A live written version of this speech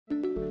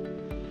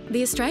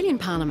The Australian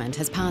Parliament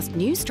has passed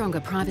new, stronger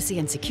privacy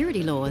and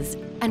security laws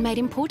and made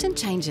important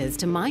changes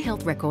to My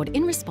Health Record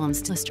in response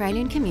to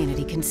Australian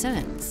community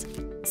concerns,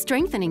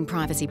 strengthening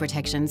privacy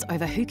protections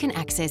over who can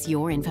access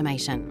your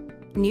information.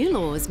 New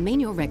laws mean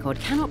your record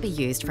cannot be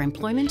used for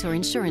employment or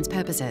insurance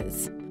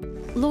purposes.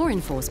 Law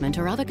enforcement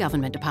or other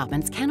government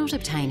departments cannot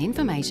obtain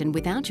information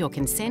without your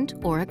consent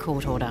or a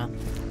court order.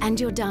 And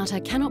your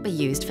data cannot be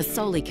used for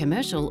solely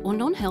commercial or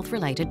non-health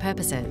related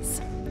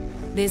purposes.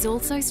 There's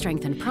also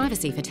strengthened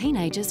privacy for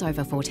teenagers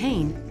over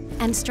 14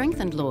 and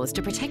strengthened laws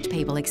to protect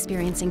people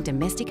experiencing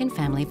domestic and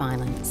family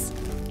violence,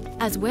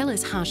 as well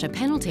as harsher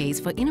penalties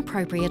for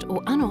inappropriate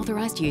or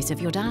unauthorised use of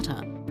your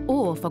data,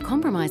 or for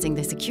compromising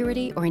the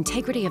security or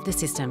integrity of the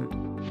system.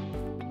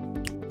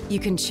 You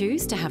can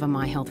choose to have a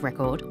My Health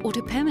record or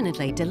to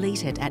permanently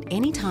delete it at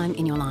any time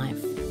in your life.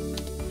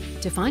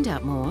 To find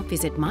out more,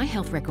 visit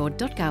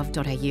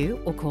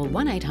myhealthrecord.gov.au or call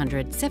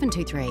 1800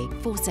 723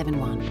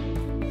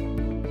 471.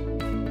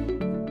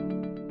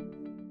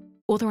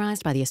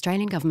 Authorised by the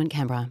Australian Government,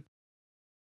 Canberra.